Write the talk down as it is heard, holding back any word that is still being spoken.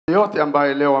yote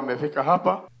ambaye leo amefika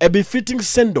hapa. A befitting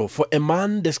send-off for a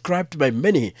man described by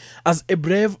many as a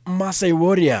brave Maasai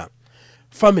warrior.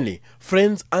 Family,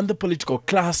 friends and the political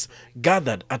class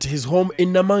gathered at his home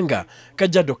in Namanga,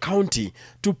 Kajiado County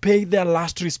to pay their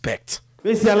last respect.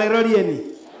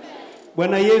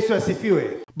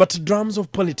 But drums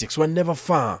of politics were never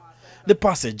far. The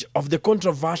passage of the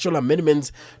controversial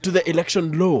amendments to the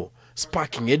election law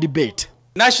sparking a debate.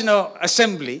 National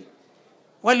Assembly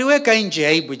waliweka nje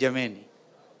aibu jameni.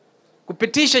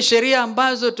 Kupitisha sheria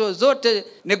ambazo zote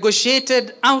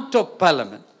negotiated out of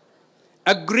parliament,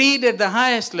 agreed at the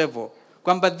highest level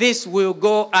kwamba this will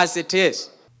go as it is.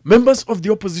 Members of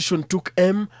the opposition took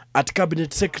aim at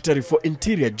Cabinet Secretary for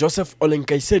Interior Joseph Ole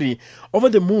Nkaissery over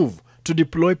the move to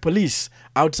deploy police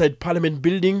outside parliament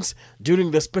buildings during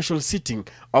the special sitting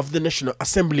of the National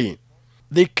Assembly.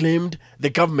 They claimed the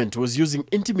government was using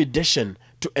intimidation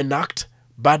to enact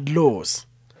bad laws.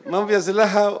 Mambo ya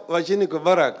silaha wachini kwa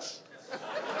barracks.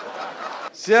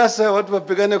 Siasa watu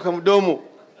wapigane kwa mdomo.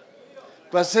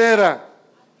 Pasera,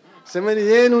 semeni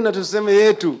yenu na tuseme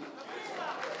yetu.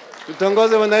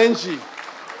 Tutongoze wananchi.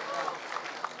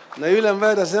 Na yule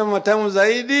ambaye atasema matamu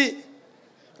zaidi,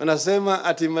 wanasema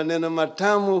ati maneno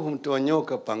matamu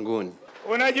humtonyoka pangoni.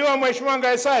 Unajua Mheshimiwa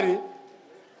Nkaissery,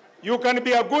 you can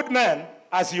be a good man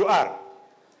as you are.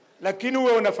 Lakini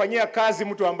wewe unafanyia kazi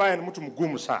mtu ambaye ni mtu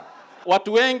mgumu sana.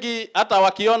 Watu wengi hata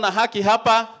wakiona haki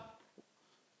hapa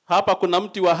kuna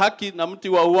mti wa haki na mti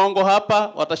wa uongo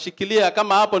hapa, watashikilia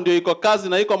kama hapo ndio iko kazi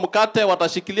na iko mkate,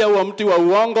 watashikilia huo mti wa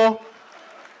uongo.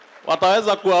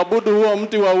 Wataweza kuabudu huo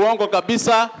mti wa uongo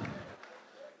kabisa.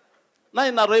 Na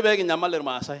inaroibe kinyamale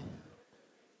Maasai.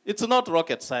 It's not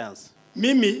rocket science.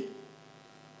 Mimi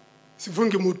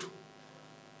sifungi mtu.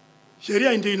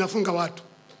 Sheria ndio inafunga watu.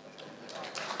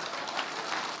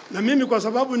 Na mimi kwa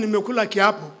sababu nimekula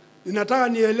kiapo, ninataka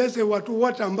nieleze watu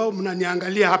wote ambao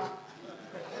mnaniangalia hapa.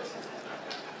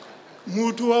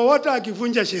 Mtu wote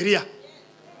akivunja sheria,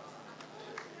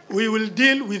 we will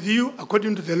deal with you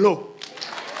according to the law.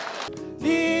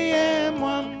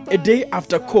 A day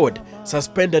after CORD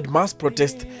suspended mass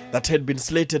protest that had been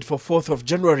slated for 4th of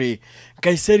January,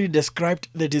 Nkaissery described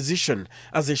the decision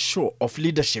as a show of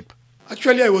leadership.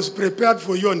 Actually, I was prepared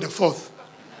for you on the 4th.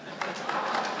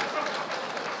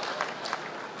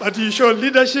 But you showed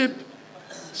leadership,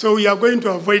 so we are going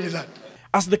to avoid that.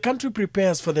 As the country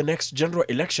prepares for the next general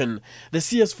election, the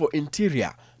CS for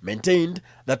Interior maintained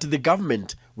that the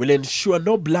government will ensure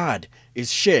no blood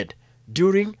is shed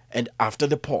during and after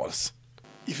the polls.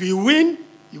 If you win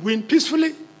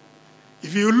peacefully.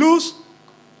 If you lose,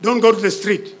 don't go to the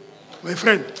street, my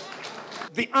friend.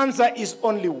 The answer is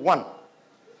only one.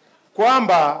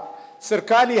 Kwamba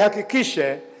serikali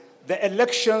hakikishe the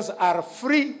elections are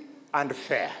free and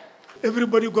fair.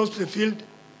 Everybody goes to the field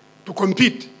to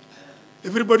compete.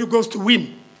 Everybody goes to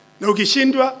win. Na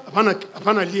ukishindwa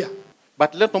hapana lia.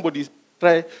 But let nobody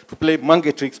try to play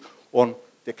monkey tricks on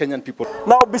the Kenyan people.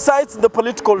 Now, besides the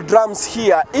political drums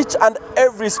here, each and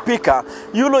every speaker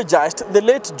eulogized the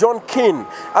late John Keane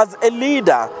as a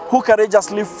leader who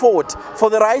courageously fought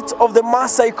for the rights of the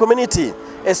Maasai community,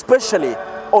 especially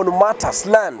on matters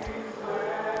land.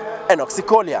 Enock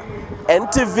Sikolia,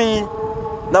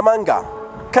 NTV, Namanga,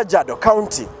 Kajiado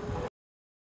County.